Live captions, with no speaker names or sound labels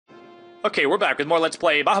Okay, we're back with more Let's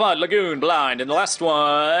Play Bahamut Lagoon Blind. In the last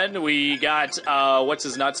one, we got, what's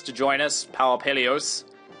his nuts to join us? Pelios.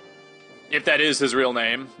 If that is his real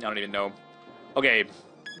name. I don't even know. Okay,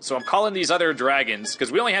 so I'm calling these other dragons,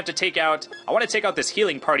 because we only have to take out... I want to take out this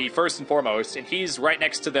healing party first and foremost, and he's right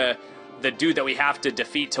next to the dude that we have to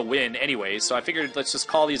defeat to win anyway, so I figured let's just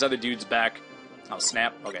call these other dudes back. Oh,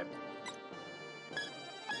 snap. Okay.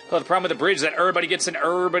 Oh, the problem with the bridge is that everybody gets in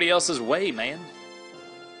everybody else's way, man.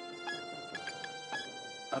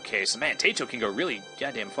 Okay, so man, Taito can go really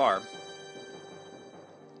goddamn far.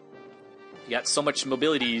 You got so much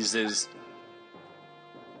mobilities is...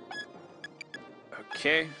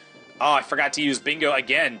 Okay. Oh, I forgot to use bingo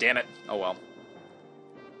again, damn it. Oh well.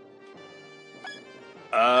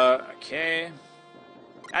 Okay.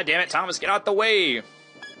 God damn it, Thomas, get out the way!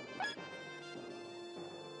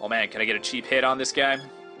 Oh man, can I get a cheap hit on this guy?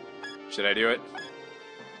 Should I do it?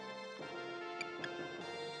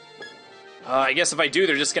 I guess if I do,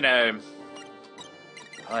 they're just gonna...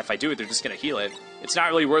 if I do it, they're just gonna heal it. It's not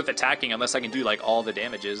really worth attacking unless I can do, like, all the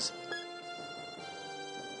damages.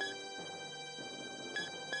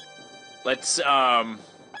 Let's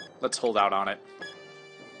hold out on it.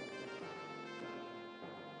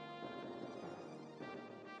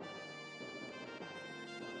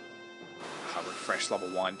 Refresh level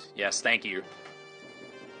 1. Yes, thank you.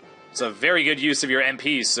 It's a very good use of your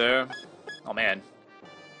MP, sir. Oh, man.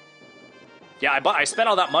 Yeah, I spent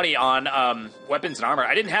all that money on weapons and armor.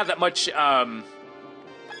 I didn't have that much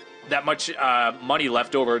money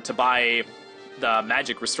left over to buy the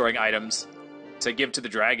magic restoring items to give to the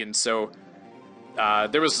dragons. So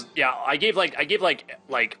there was I gave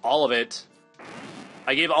all of it.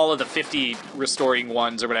 I gave all of the 50 restoring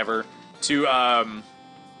ones or whatever to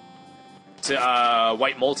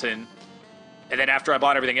White Molten, and then after I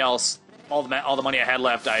bought everything else, all the money I had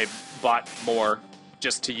left, I bought more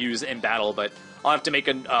just to use in battle. But I'll have to make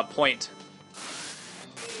a point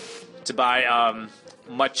to buy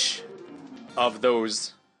much of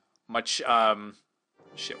those.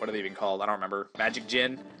 Shit, what are they even called? I don't remember. Magic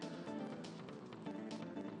Gin.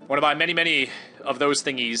 I want to buy many of those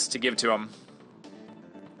thingies to give to them.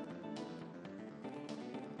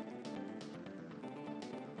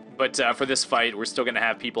 But for this fight, we're still going to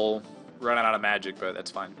have people running out of magic, but that's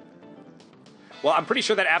fine. Well, I'm pretty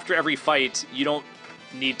sure that after every fight, you don't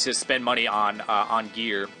need to spend money on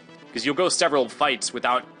gear, because you'll go several fights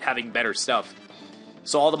without having better stuff.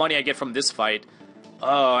 So all the money I get from this fight...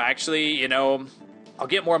 Oh, actually, you know, I'll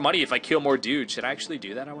get more money if I kill more dudes. Should I actually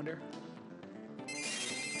do that, I wonder?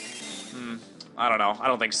 I don't know. I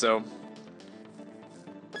don't think so.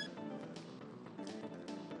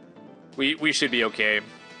 We should be okay.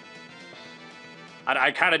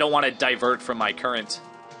 I kind of don't want to divert from my current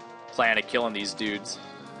plan of killing these dudes.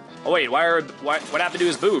 Oh wait, what happened to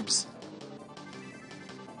his boobs?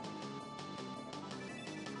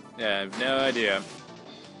 Yeah, I have no idea.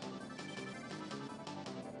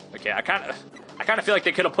 Okay, I kind of feel like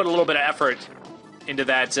they could have put a little bit of effort into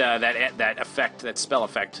that effect, that spell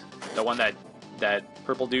effect, the one that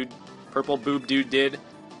purple boob dude did.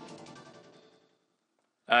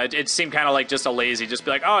 It seemed kind of like just a lazy, just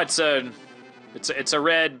be like, oh, it's a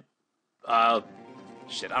red.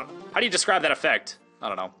 Shit. How do you describe that effect? I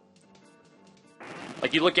don't know.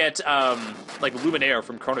 Like you look at like Luminous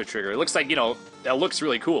from Chrono Trigger. It looks like, you know, that looks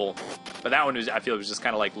really cool, but that one I feel was just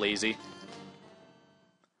kind of like lazy.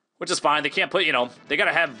 Which is fine. They can't put, you know, they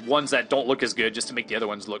gotta have ones that don't look as good just to make the other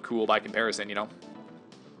ones look cool by comparison, you know?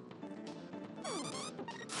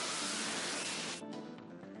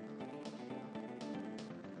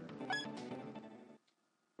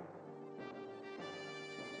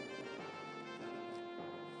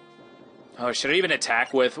 Oh, should I even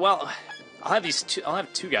attack with... Well, I'll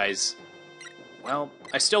have two guys. Well,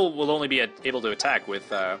 I still will only be able to attack with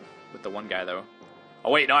the one guy, though. Oh,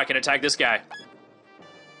 wait, no, I can attack this guy.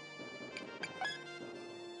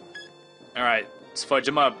 Alright, let's fudge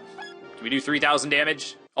him up. Can we do 3,000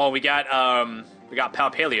 damage? Oh, we got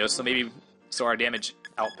Palpaleo, so our damage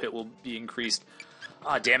output will be increased.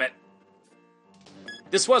 Ah, damn it.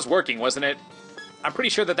 This was working, wasn't it? I'm pretty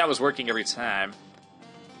sure that was working every time.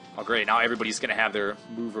 Oh, great, now everybody's gonna have their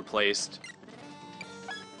move replaced.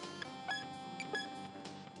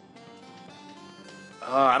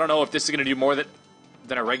 I don't know if this is gonna do more than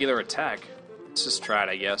a regular attack. Let's just try it,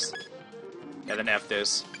 I guess. Yeah, then F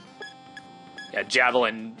this. Yeah,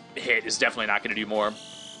 Javelin hit is definitely not going to do more.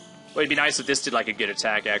 Well, it'd be nice if this did, like, a good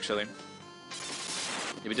attack, actually.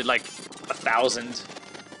 If we did, like, 1,000,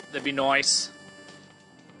 that'd be nice.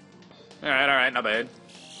 Alright, not bad.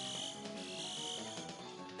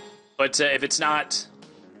 But if it's not...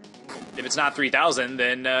 if it's not 3,000,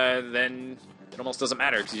 then it almost doesn't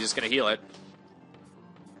matter because you're just gonna heal it.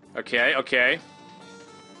 Okay, okay.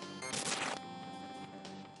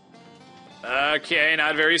 Okay,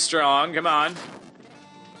 not very strong. Come on.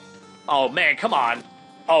 Oh man, come on.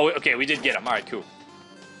 Oh, okay, we did get him. All right, cool.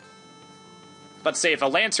 But say if a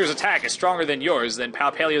Lancer's attack is stronger than yours, then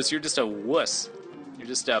Palpalios, you're just a wuss. You're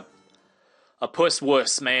just a puss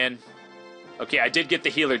wuss, man. Okay, I did get the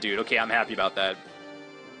healer dude. Okay, I'm happy about that.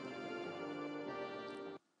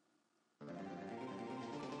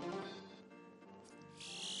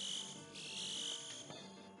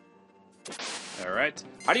 Alright.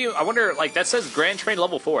 How do you, I wonder, like, that says Grand Train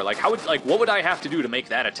level 4. Like, how would, like, what would I have to do to make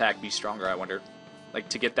that attack be stronger, I wonder? Like,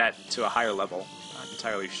 to get that to a higher level. Not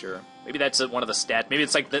entirely sure. Maybe that's one of the stats. Maybe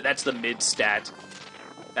it's like, that's the mid stat.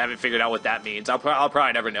 I haven't figured out what that means. I'll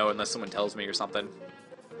probably never know unless someone tells me or something.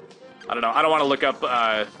 I don't know. I don't want to look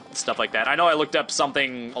up stuff like that. I know I looked up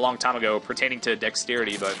something a long time ago pertaining to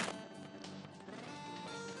dexterity, but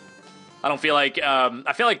I don't feel like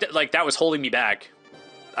I feel like that was holding me back.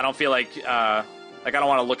 I don't feel like I don't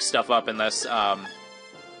want to look stuff up unless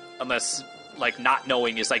like not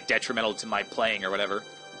knowing is like detrimental to my playing or whatever.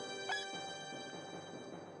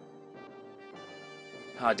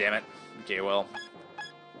 Ah, damn it. Okay, well,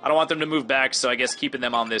 I don't want them to move back, so I guess keeping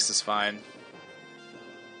them on this is fine.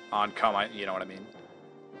 On come, you know what I mean.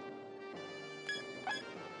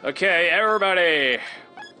 Okay, everybody.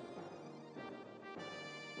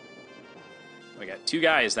 We got 2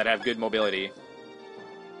 guys that have good mobility.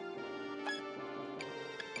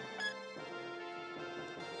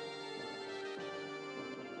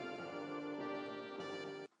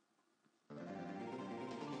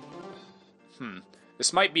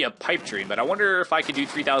 This might be a pipe dream, but I wonder if I could do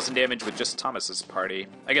 3,000 damage with just Thomas's party.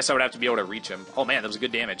 I guess I would have to be able to reach him. Oh man, that was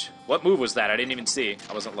good damage. What move was that? I didn't even see.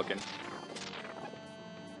 I wasn't looking.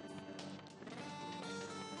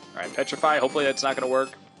 Alright, Petrify. Hopefully that's not going to work.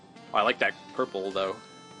 Oh, I like that purple, though.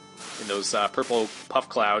 In those purple puff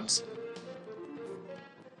clouds.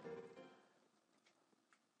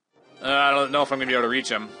 I don't know if I'm going to be able to reach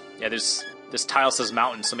him. Yeah, this tile says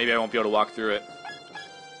mountain, so maybe I won't be able to walk through it.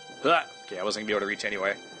 Okay, I wasn't going to be able to reach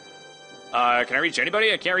anyway. Can I reach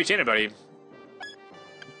anybody? I can't reach anybody.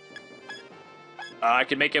 I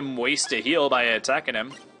can make him waste a heal by attacking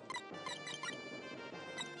him.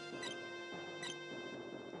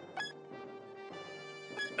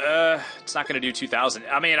 It's not going to do 2,000.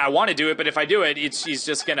 I mean, I want to do it, but if I do it, he's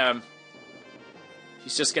just going to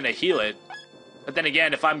heal it. But then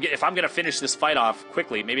again, if I'm going to finish this fight off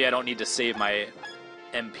quickly, maybe I don't need to save my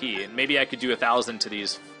MP. And maybe I could do 1,000 to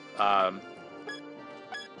these...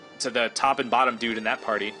 to the top and bottom dude in that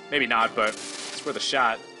party. Maybe not, but it's worth a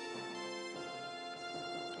shot.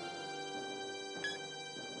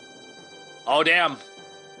 Oh, damn.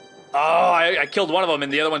 Oh, I killed one of them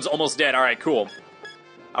and the other one's almost dead. Alright, cool.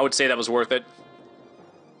 I would say that was worth it.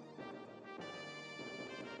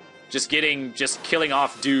 Just killing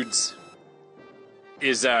off dudes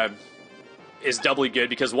is doubly good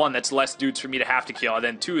because 1, that's less dudes for me to have to kill, and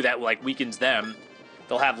then 2, that like weakens them.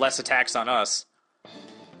 They'll have less attacks on us.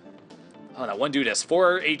 Oh, that one dude has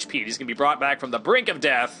 4 HP. He's gonna be brought back from the brink of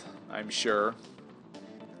death, I'm sure.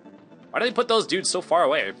 Why do they put those dudes so far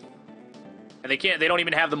away? And they don't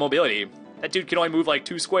even have the mobility. That dude can only move like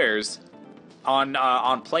 2 squares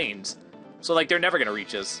on planes. So like they're never gonna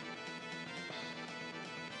reach us.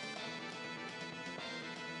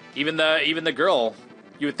 Even the girl,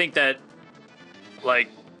 you would think that like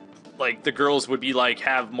the girls would be like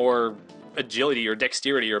have more agility or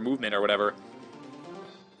dexterity or movement or whatever,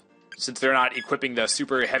 since they're not equipping the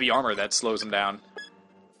super heavy armor that slows them down.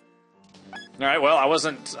 All right, well, I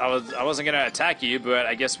wasn't gonna attack you, but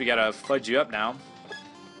I guess we gotta fudge you up now.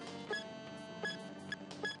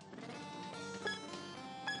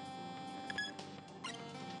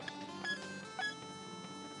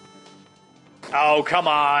 Oh, come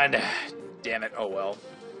on! Damn it! Oh well.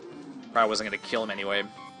 Probably wasn't gonna kill him anyway.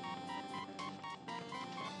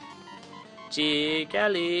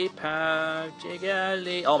 Jigglypuff,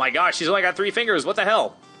 jiggly. Oh my gosh, she's only got 3 fingers. What the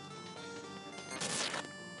hell?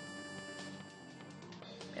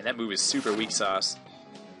 Man, that move is super weak sauce.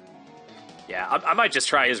 Yeah, I might just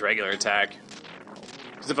try his regular attack.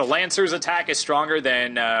 Because if a Lancer's attack is stronger,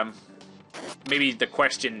 then maybe the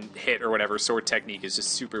question hit or whatever sword technique is just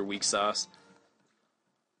super weak sauce.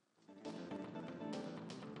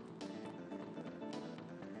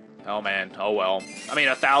 Oh man, oh well. I mean,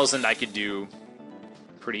 1,000 I could do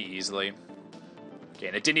pretty easily. Okay,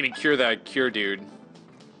 and it didn't even cure the cure dude.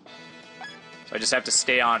 So I just have to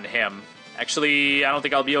stay on him. Actually, I don't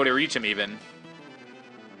think I'll be able to reach him even.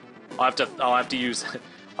 I'll have to use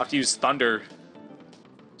I'll have to use thunder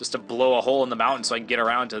just to blow a hole in the mountain so I can get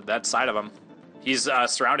around to that side of him. He's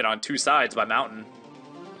surrounded on two sides by mountain.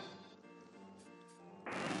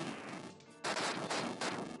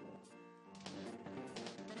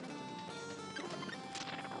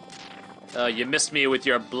 You missed me with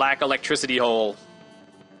your black electricity hole.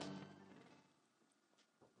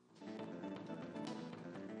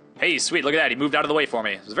 Hey, sweet, look at that. He moved out of the way for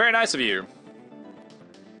me. It was very nice of you.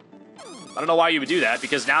 I don't know why you would do that,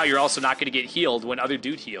 because now you're also not going to get healed when other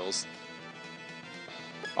dude heals.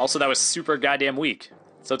 Also, that was super goddamn weak.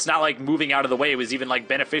 So it's not like moving out of the way was even, like,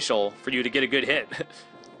 beneficial for you to get a good hit.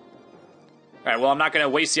 Alright, well, I'm not going to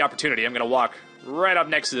waste the opportunity. I'm going to walk right up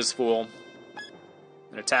next to this fool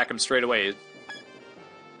and attack him straight away.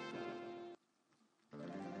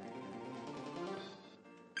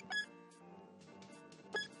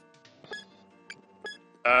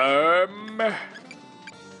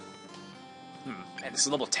 Man, this is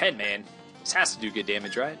level 10, man. This has to do good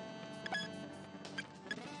damage, right?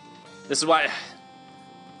 This is why...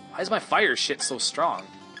 Why is my fire shit so strong?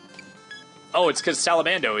 Oh, it's because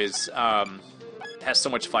Salamando is, has so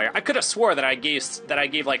much fire. I could have swore that I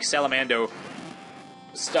gave like Salamando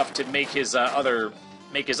stuff to make his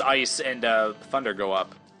make his ice and thunder go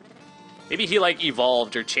up. Maybe he like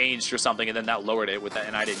evolved or changed or something, and then that lowered it with that,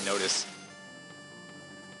 and I didn't notice.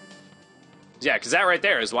 Yeah, because that right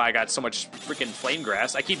there is why I got so much freaking flame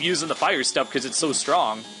grass. I keep using the fire stuff because it's so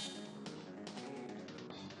strong.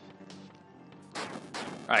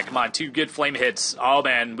 Alright, come on, 2 good flame hits. Oh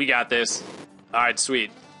man, we got this. Alright,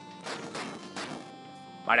 sweet.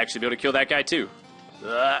 Might actually be able to kill that guy too.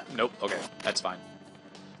 Nope, okay, that's fine.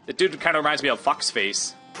 The dude kind of reminds me of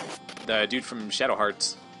Foxface. The dude from Shadow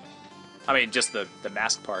Hearts. I mean, just the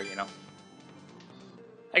mask part, you know.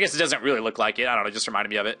 I guess it doesn't really look like it. I don't know, it just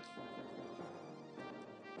reminded me of it.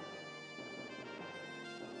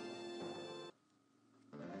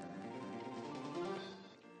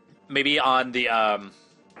 Maybe on the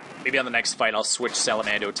next fight, I'll switch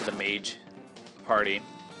Salamando to the mage party.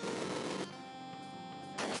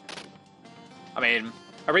 I mean,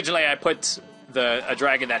 originally I put a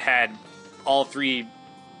dragon that had all 3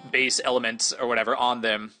 base elements or whatever on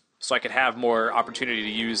them, so I could have more opportunity to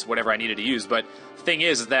use whatever I needed to use. But the thing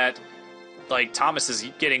is that, like, Thomas is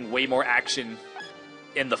getting way more action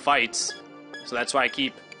in the fights, so that's why I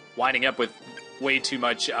keep winding up with way too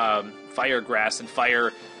much fire grass and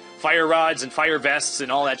fire rods and fire vests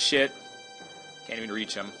and all that shit. Can't even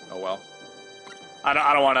reach him. Oh well.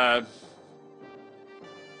 I don't want to...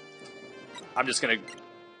 I'm just going to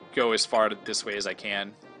go as far this way as I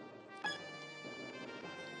can.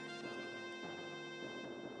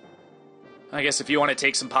 I guess if you want to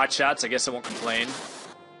take some pot shots, I guess I won't complain.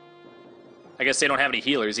 I guess they don't have any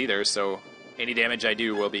healers either, so any damage I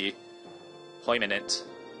do will be permanent.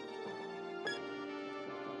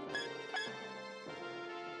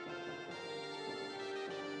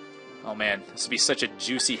 Oh man, this would be such a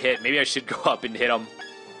juicy hit. Maybe I should go up and hit him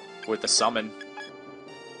with the summon.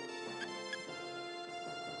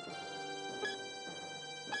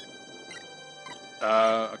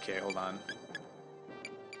 Okay, hold on.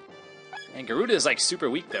 And Garuda is like super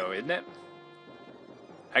weak though, isn't it?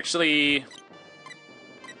 Actually...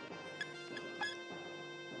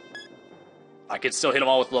 I could still hit them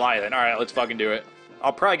all with Leviathan. Alright, let's fucking do it.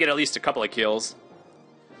 I'll probably get at least a couple of kills.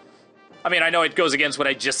 I mean, I know it goes against what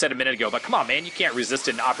I just said a minute ago, but come on, man. You can't resist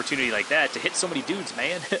an opportunity like that to hit so many dudes,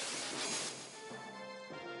 man.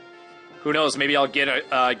 Who knows? Maybe I'll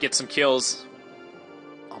get some kills.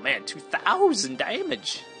 Oh, man. 2,000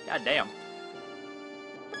 damage. God damn.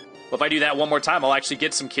 Well, if I do that one more time, I'll actually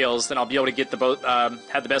get some kills. Then I'll be able to get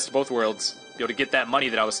have the best of both worlds. Be able to get that money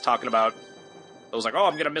that I was talking about. I was like, oh,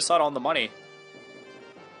 I'm going to miss out on the money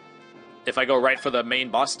if I go right for the main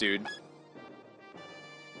boss dude.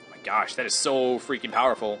 Gosh, that is so freaking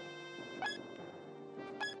powerful.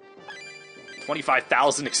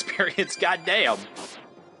 25,000 experience, goddamn.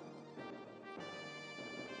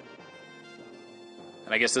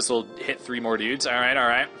 And I guess this will hit 3 more dudes. Alright,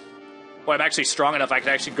 alright. Well, I'm actually strong enough I can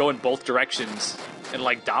actually go in both directions and,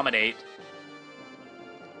 like, dominate.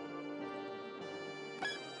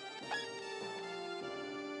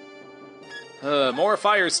 More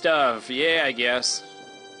fire stuff. Yeah, I guess.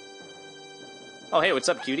 Oh, hey, what's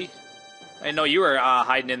up, cutie? I didn't know you were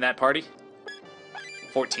hiding in that party.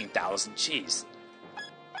 14,000, jeez.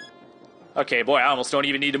 Okay, boy, I almost don't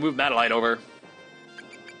even need to move Madalite over.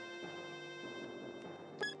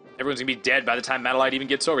 Everyone's gonna be dead by the time Madalite even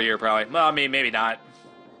gets over here, probably. Well, I mean, maybe not.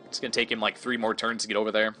 It's gonna take him like 3 more turns to get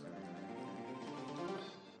over there.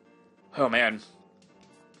 Oh, man.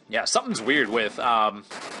 Yeah, something's weird with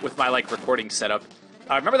my, like, recording setup.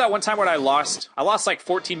 I remember that one time when I lost like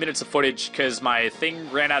 14 minutes of footage because my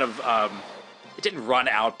thing ran out of, it didn't run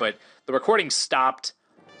out, but the recording stopped,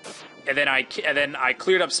 and then I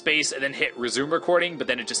cleared up space and then hit resume recording, but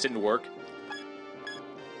then it just didn't work.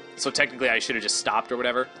 So technically I should have just stopped or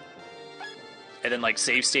whatever. And then like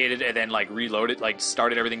save stated and then like reloaded, like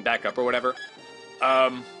started everything back up or whatever.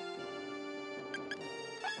 Okay,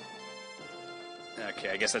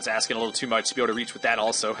 I guess that's asking a little too much to be able to reach with that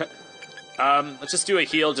also. Let's just do a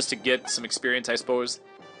heal just to get some experience, I suppose.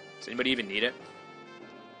 Does anybody even need it?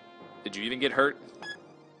 Did you even get hurt?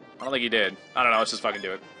 I don't think you did. I don't know, let's just fucking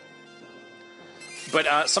do it.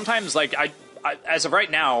 But sometimes, like, I as of right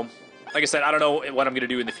now, like I said, I don't know what I'm going to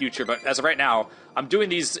do in the future, but as of right now, I'm doing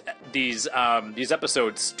these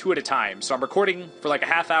episodes 2 at a time. So I'm recording for like a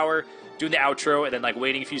half hour, doing the outro, and then like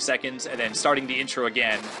waiting a few seconds, and then starting the intro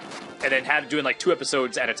again, and then doing like 2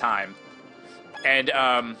 episodes at a time. And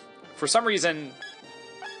for some reason,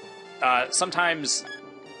 sometimes,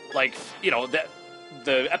 like, you know,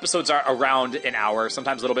 the episodes are around an hour,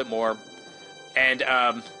 sometimes a little bit more, and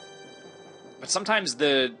but sometimes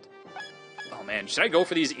oh man, should I go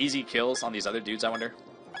for these easy kills on these other dudes, I wonder?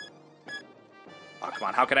 Oh, come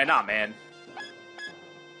on, how could I not, man?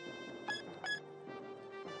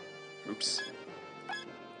 Oops.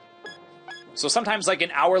 So sometimes, like,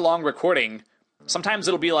 an hour-long recording, sometimes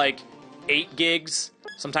it'll be, like, 8 gigs,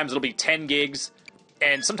 sometimes it'll be 10 gigs,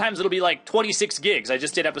 and sometimes it'll be, like, 26 gigs. I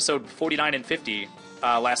just did episode 49 and 50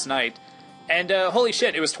 last night, and holy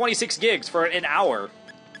shit, it was 26 gigs for an hour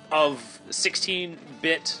of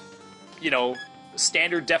 16-bit, you know,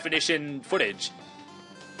 standard definition footage.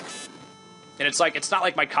 And it's like, it's not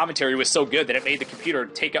like my commentary was so good that it made the computer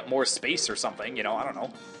take up more space or something, you know, I don't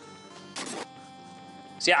know.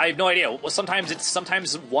 So yeah, I have no idea. Well,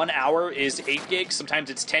 sometimes 1 hour is 8 gigs, sometimes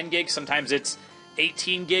it's 10 gigs, sometimes it's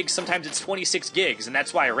 18 gigs, sometimes it's 26 gigs, and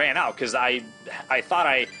that's why I ran out, because I thought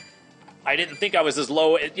I didn't think I was as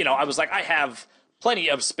low, you know, I was like, I have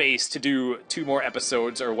plenty of space to do 2 more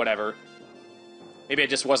episodes or whatever. Maybe I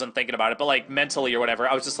just wasn't thinking about it, but like mentally or whatever,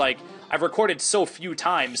 I was just like, I've recorded so few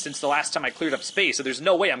times since the last time I cleared up space, so there's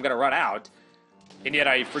no way I'm gonna run out. And yet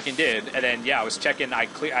I freaking did. And then yeah, I was checking, I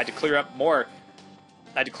had to clear up more.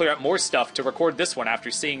 I had to clear up more stuff to record this one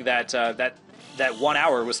after seeing that that 1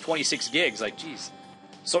 hour was 26 gigs. Like, jeez.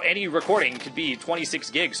 So any recording could be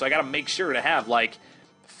 26 gigs. So I gotta make sure to have like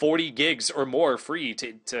 40 gigs or more free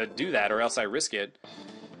to do that, or else I risk it.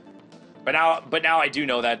 But now I do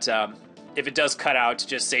know that if it does cut out,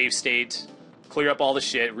 just save state, clear up all the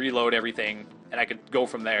shit, reload everything, and I could go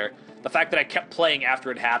from there. The fact that I kept playing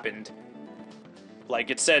after it happened, like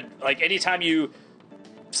it said, like anytime you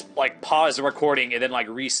like pause the recording and then like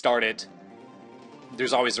restart it,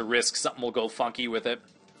 there's always a risk something will go funky with it.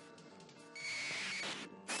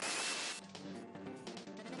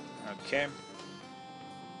 Okay.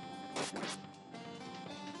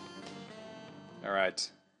 Alright.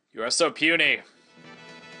 You are so puny.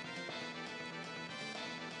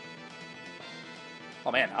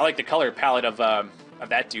 Oh man, I like the color palette of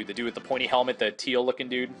that dude, the dude with the pointy helmet, the teal-looking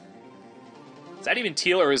dude. Is that even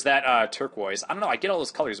teal, or is that turquoise? I don't know, I get all those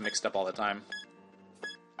colors mixed up all the time.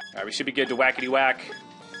 Alright, we should be good to whackety-whack.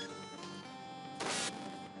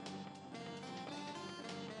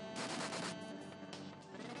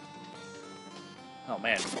 Oh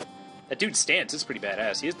man, that dude's stance is pretty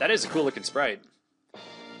badass. That is a cool-looking sprite.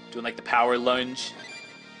 Doing like the power lunge.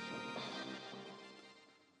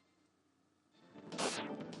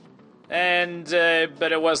 And,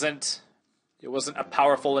 but it wasn't a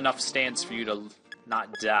powerful enough stance for you to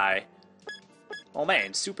not die. Oh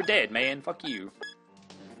man, super dead, man. Fuck you.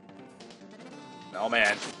 Oh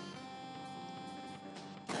man.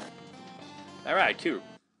 Alright, cool.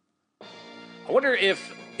 I wonder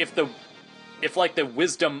if like the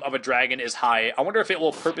wisdom of a dragon is high, I wonder if it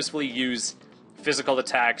will purposefully use physical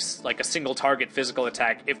attacks, like a single target physical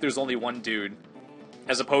attack, if there's only one dude,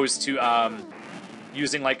 as opposed to,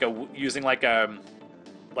 using like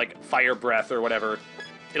fire breath or whatever.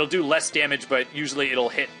 It'll do less damage, but usually it'll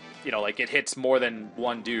hit, you know, like it hits more than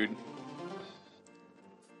one dude.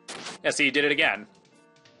 Yeah, see, he did it again.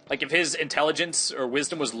 Like if his intelligence or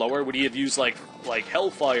wisdom was lower, would he have used like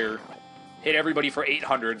hellfire, hit everybody for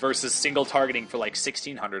 800 versus single targeting for like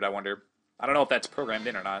 1600? I wonder. I don't know if that's programmed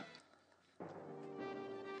in or not.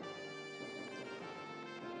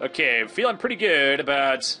 Okay, feeling pretty good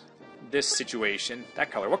about this situation. That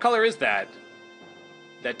color. What color is that?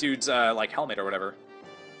 That dude's, like, helmet or whatever.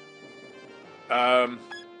 Oh,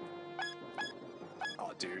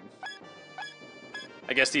 dude.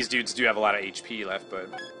 I guess these dudes do have a lot of HP left, but...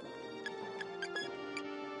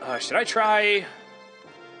 should I try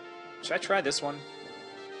this one?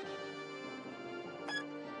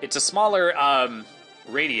 it's a smaller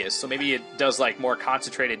radius, so maybe it does like more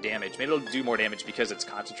concentrated damage. Maybe it'll do more damage because it's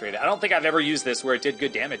concentrated. I don't think I've ever used this where it did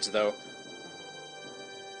good damage though.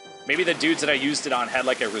 Maybe the dudes that I used it on had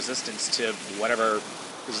like a resistance to whatever.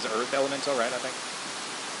 This is Earth Elemental, right? I think.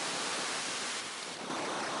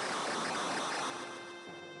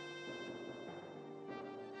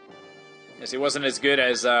 Yes, it wasn't as good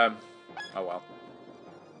as. Oh well.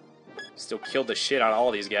 Still killed the shit out of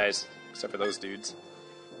all these guys, except for those dudes.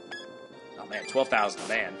 Oh man, 12,000,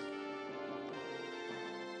 man.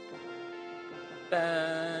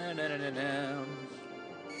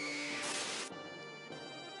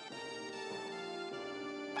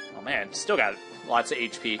 Oh man, still got lots of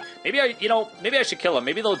HP. Maybe maybe I should kill them.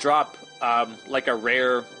 Maybe they'll drop like a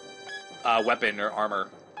rare weapon or armor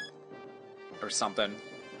or something.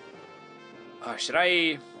 Should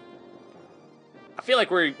I? I feel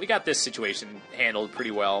like we got this situation handled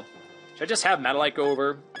pretty well. Should I just have Metalite go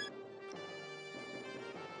over?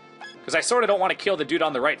 Because I sort of don't want to kill the dude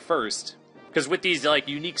on the right first. Because with these like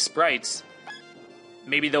unique sprites,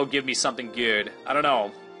 maybe they'll give me something good. I don't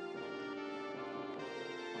know.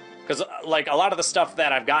 Because like a lot of the stuff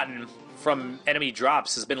that I've gotten from enemy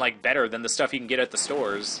drops has been like better than the stuff you can get at the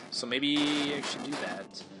stores. So maybe I should do that.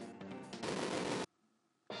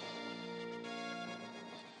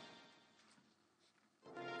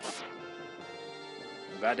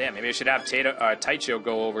 Goddamn, maybe I should have Taicho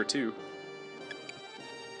go over too.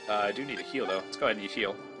 I do need a heal though. Let's go ahead and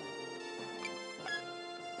heal.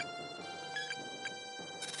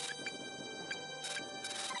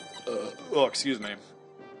 Oh, excuse me.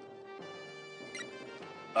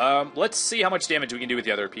 Let's see how much damage we can do with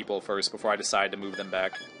the other people first before I decide to move them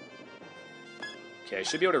back. Okay, I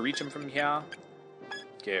should be able to reach them from here.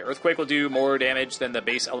 Okay, Earthquake will do more damage than the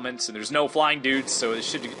base elements, and there's no flying dudes, so it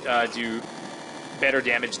should do better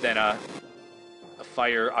damage than a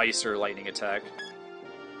fire, ice, or lightning attack.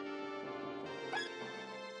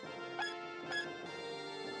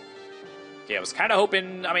 Okay, I was kind of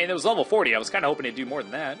hoping... I mean, it was level 40. I was kind of hoping it'd do more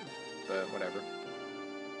than that, but whatever.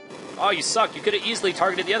 Oh, you suck. You could have easily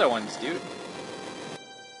targeted the other ones, dude.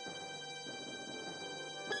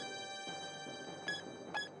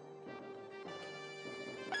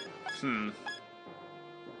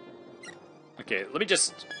 Okay, let me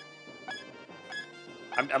just...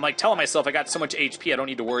 I'm like telling myself I got so much HP I don't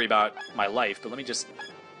need to worry about my life, but let me just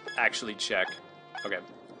actually check. Okay.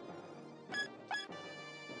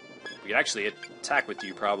 We could actually attack with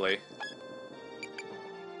you, probably.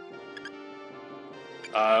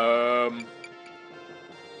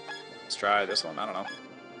 Let's try this one. I don't know.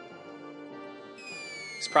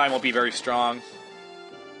 This probably won't be very strong.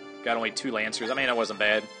 Got only 2 Lancers. I mean, it wasn't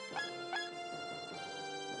bad.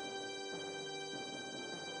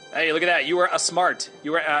 Hey, look at that. You were a smart.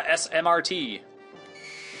 You were a SMRT.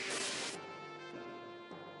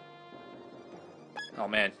 Oh,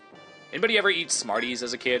 man. Anybody ever eat Smarties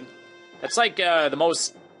as a kid? That's like the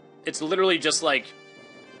most... It's literally just like...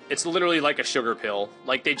 It's literally like a sugar pill.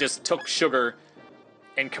 Like, they just took sugar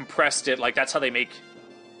and compressed it. Like, that's how they make...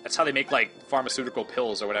 That's how they make, like, pharmaceutical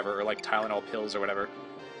pills or whatever. Or, like, Tylenol pills or whatever.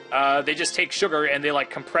 They just take sugar and they, like,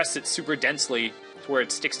 compress it super densely to where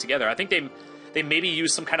it sticks together. I think they maybe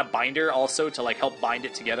use some kind of binder also to, like, help bind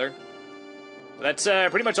it together. But that's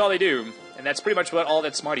pretty much all they do. And that's pretty much what all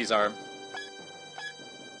that Smarties are.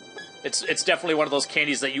 It's definitely one of those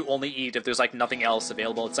candies that you only eat if there's, like, nothing else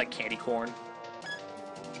available. It's like candy corn.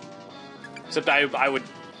 Except I would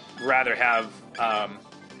rather have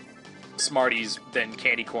Smarties than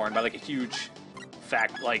candy corn by, like, a huge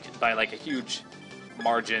by, like, a huge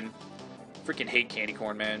margin. Freaking hate candy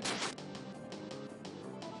corn, man.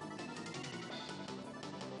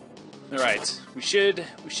 Alright, we should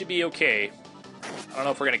be okay. I don't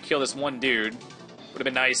know if we're gonna kill this one dude. Would have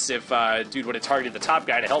been nice if dude would have targeted the top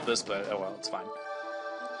guy to help us, but oh well, it's fine.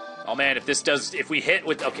 Oh man, if we hit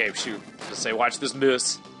with... Okay, shoot. Just say, watch this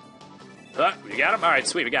miss. We got him? Alright,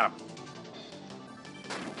 sweet, we got him.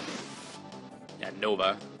 Yeah,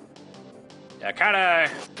 Nova. Yeah, kinda...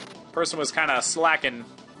 Person was kinda slacking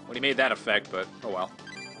when he made that effect, but oh well.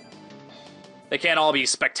 They can't all be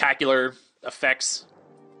spectacular effects.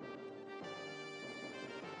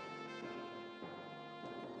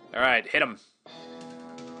 Alright, hit him.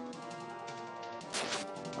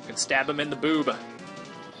 I can stab him in the boob.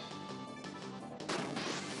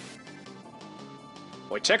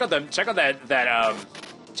 Boy, check out the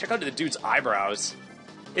dude's eyebrows.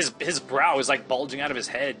 His brow is like bulging out of his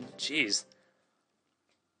head. Jeez.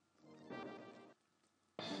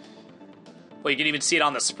 Well, you can even see it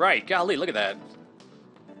on the sprite. Golly, look at that.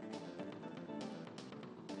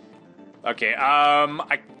 Okay,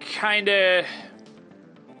 I kinda...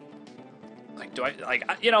 Like, do I... Like,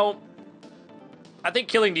 you know... I think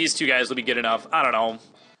killing these two guys will be good enough. I don't know.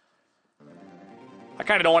 I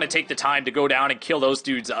kind of don't want to take the time to go down and kill those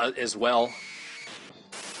dudes as well.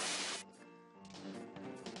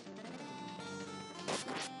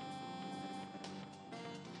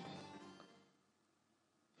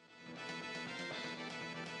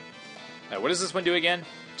 What does this one do again?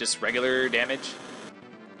 Just regular damage?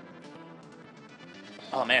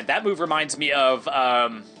 Oh man, that move reminds me of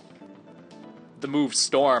the move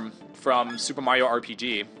Storm from Super Mario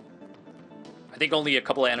RPG. I think only a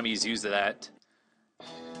couple of enemies use that.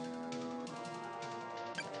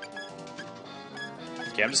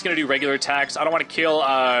 Okay, I'm just gonna do regular attacks. I don't want to kill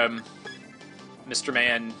Mr.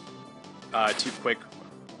 Man too quick.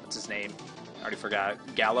 What's his name? I already forgot.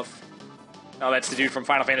 Galuf? Oh, that's the dude from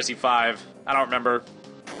Final Fantasy V. I don't remember.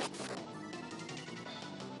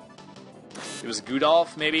 It was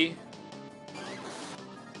Gudolf, maybe?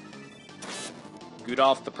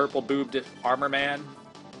 Gudolf, the purple-boobed armor man?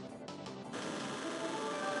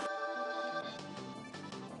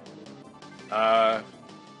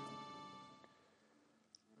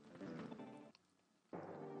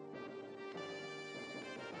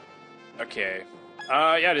 Okay.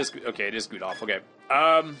 Yeah, it is... Okay, it is Gudolf. Okay.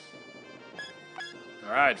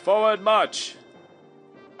 Alright, forward march!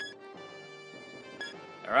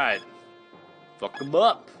 Alright. Fuck them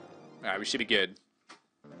up! Alright, we should be good.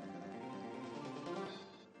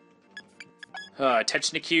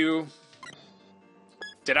 Technique.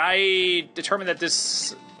 Did I determine that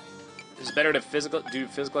this is better to do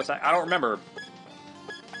physical attack? I don't remember.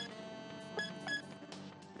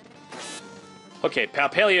 Okay,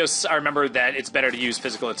 Palpalios, I remember that it's better to use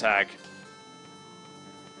physical attack.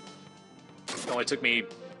 It only took me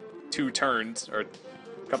 2 turns, or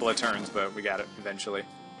a couple of turns, but we got it eventually.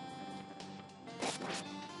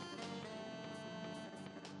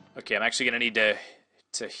 Okay, I'm actually gonna need to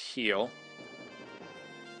heal.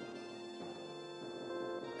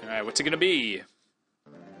 Alright, what's it gonna be?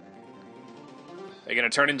 Are you gonna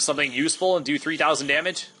turn into something useful and do 3,000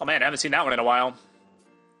 damage? Oh man, I haven't seen that one in a while.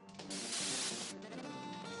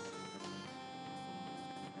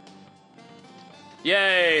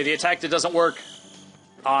 Yay! The attack that doesn't work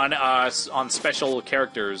on special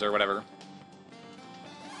characters or whatever.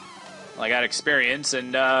 Well, I got experience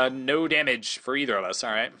and no damage for either of us.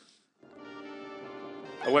 All right.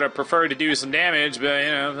 I would have preferred to do some damage, but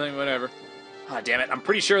you know, whatever. Ah, damn it! I'm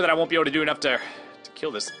pretty sure that I won't be able to do enough to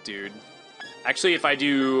kill this dude. Actually, if I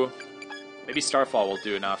do, maybe Starfall will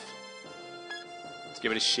do enough. Let's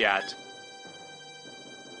give it a shot.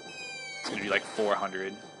 It's gonna be like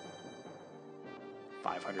 400.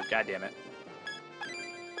 500, god damn it.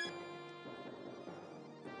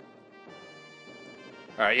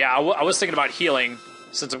 Alright, yeah, I was thinking about healing.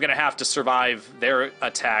 Since I'm gonna have to survive their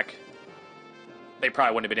attack, they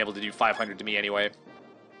probably wouldn't have been able to do 500 to me anyway.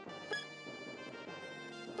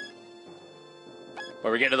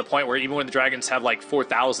 But we're getting to the point where even when the dragons have like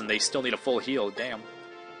 4,000, they still need a full heal. Damn.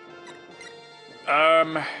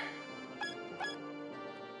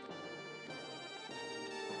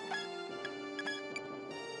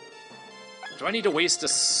 Do I need to waste a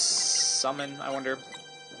summon, I wonder?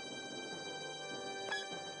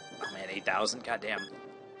 Oh man, 8,000? God damn.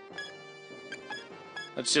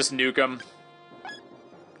 Let's just nuke them.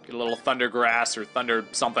 Get a little thunder grass or thunder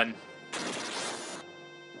something.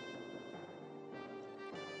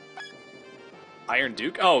 Iron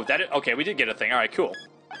Duke? Oh, okay, we did get a thing. Alright, cool.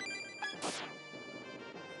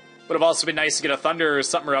 Would have also been nice to get a thunder or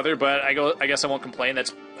something or other, but I guess I won't complain.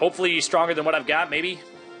 That's hopefully stronger than what I've got, maybe?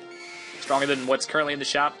 Stronger than what's currently in the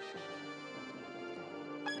shop.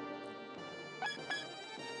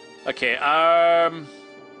 Okay, I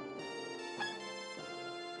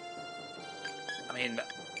mean,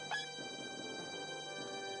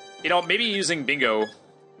 you know, maybe using Bingo,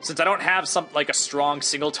 since I don't have like a strong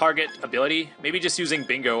single target ability, maybe just using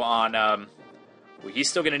Bingo on, well, he's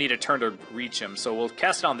still gonna need a turn to reach him, so we'll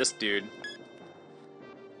cast it on this dude.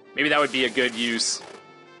 Maybe that would be a good use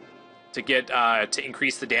to get, to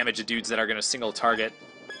increase the damage of dudes that are gonna single target.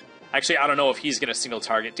 Actually, I don't know if he's gonna single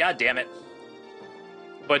target. God damn it.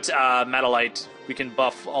 But, Metalite, we can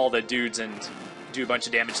buff all the dudes and do a bunch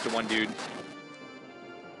of damage to one dude.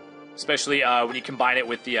 Especially, when you combine it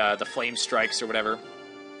with the flame strikes or whatever.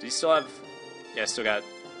 Do you still have... Yeah, I still got...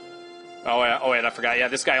 Oh, wait, I forgot. Yeah,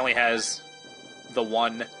 this guy only has the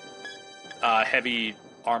one, heavy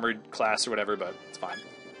armored class or whatever, but it's fine.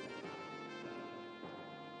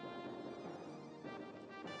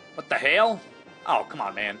 What the hell? Oh, come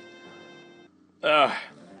on, man. Ugh.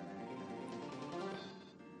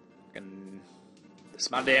 And the This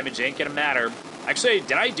amount of damage ain't gonna matter. Actually,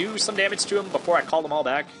 did I do some damage to him before I called them all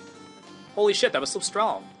back? Holy shit, that was so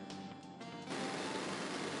strong.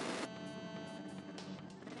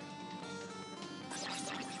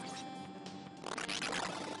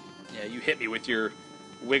 Yeah, you hit me with your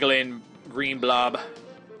wiggling green blob.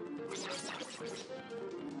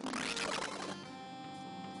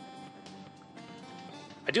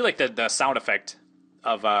 I do like the sound effect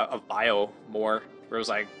of Bio more, where it was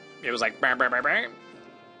like bam, bam, bam, bam.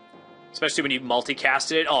 Especially when you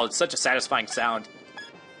multicasted it. Oh, it's such a satisfying sound.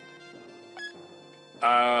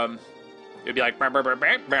 It'd be like bam, bam, bam,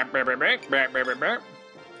 bam, bam, bam, bam, bam, bam, bam, bam.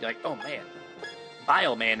 You're like, oh man,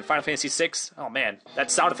 Bio man, Final Fantasy VI. Oh man,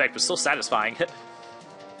 that sound effect was so satisfying.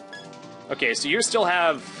 Okay, so you still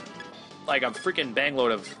have like a freaking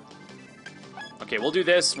bangload of. Okay, we'll do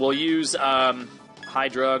this. We'll use High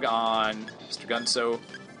Drug on Mr. Gunso.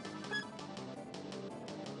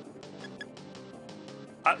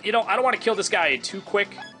 You know, I don't want to kill this guy too quick,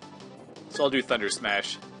 so I'll do Thunder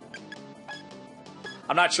Smash.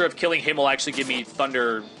 I'm not sure if killing him will actually give me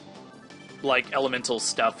Thunder, like, elemental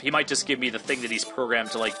stuff. He might just give me the thing that he's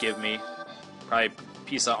programmed to, like, give me. Probably a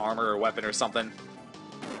piece of armor or weapon or something.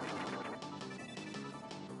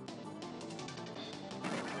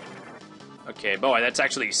 Okay, boy, that's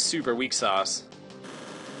actually super weak sauce.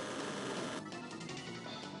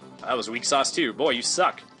 That was weak sauce too. Boy, you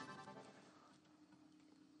suck.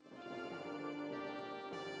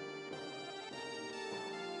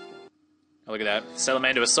 Oh, look at that.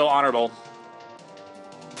 Salamando is so honorable.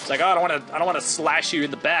 It's like, oh, I don't want to slash you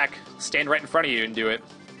in the back. Stand right in front of you and do it.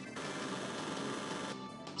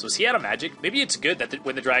 So is he out of magic? Maybe it's good that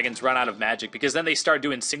when the dragons run out of magic, because then they start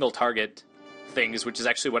doing single target things, which is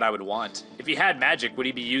actually what I would want. If he had magic, would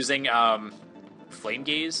he be using Flame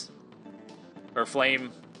Gaze? Or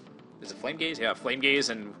Flame... Is it Flame Gaze? Yeah, Flame Gaze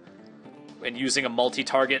and using a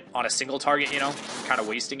multi-target on a single target, you know? Kind of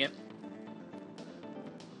wasting it.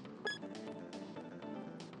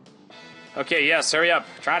 Okay, yes, hurry up.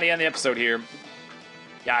 Trying to end the episode here.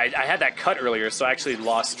 Yeah, I had that cut earlier, so I actually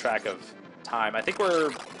lost track of time. I think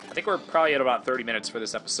we're probably at about 30 minutes for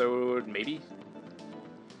this episode, maybe?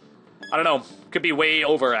 I don't know. Could be way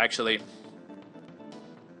over, actually.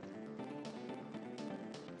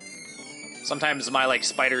 Sometimes my, like,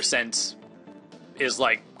 spider sense is,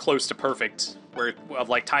 like, close to perfect, of,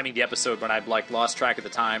 like, timing the episode when I've, like, lost track of the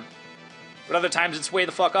time. But other times it's way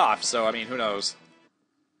the fuck off, so, I mean, who knows?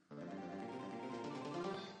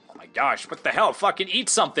 Oh my gosh, what the hell? Fucking eat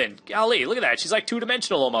something! Golly, look at that, she's, like,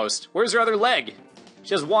 two-dimensional almost. Where's her other leg?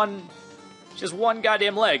 She has one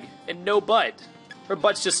goddamn leg, and no butt. Her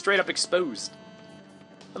butt's just straight up exposed.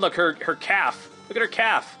 And look, her calf. Look at her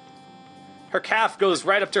calf. Her calf goes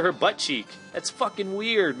right up to her butt cheek. That's fucking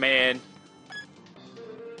weird, man.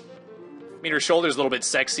 I mean, her shoulder's a little bit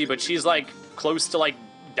sexy, but she's, like, close to, like,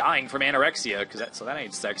 dying from anorexia, so that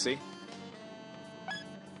ain't sexy.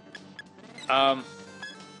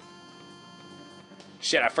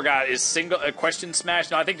 Shit, I forgot. Is single question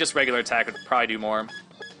smash? No, I think just regular attack would probably do more.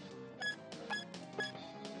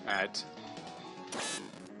 Alright.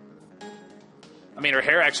 I mean, her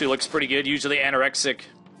hair actually looks pretty good. Usually anorexic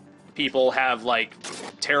people have, like,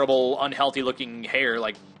 terrible, unhealthy-looking hair,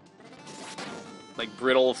 like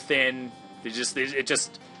brittle, thin. It just,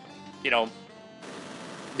 you know,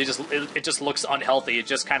 it just looks unhealthy. It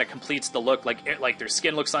just kind of completes the look. Like their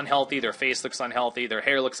skin looks unhealthy, their face looks unhealthy, their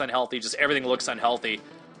hair looks unhealthy. Just everything looks unhealthy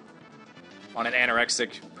on an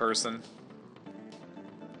anorexic person.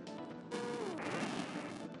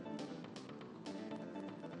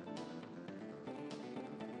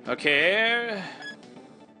 Okay.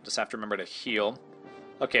 Just have to remember to heal.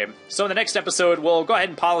 Okay, so in the next episode, we'll go ahead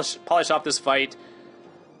and polish off this fight.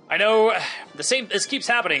 I know this keeps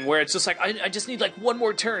happening, where it's just like, I just need like one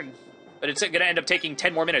more turn. But it's going to end up taking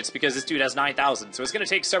 10 more minutes, because this dude has 9,000. So it's going to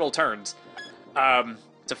take several turns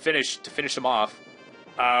to finish him off.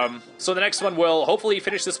 So the next one will hopefully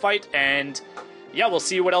finish this fight, and yeah, we'll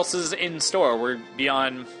see what else is in store. We're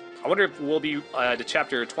beyond... I wonder if we'll be to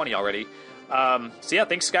chapter 20 already. So yeah,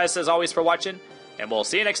 thanks guys as always for watching, and we'll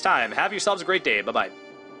see you next time. Have yourselves a great day. Bye-bye.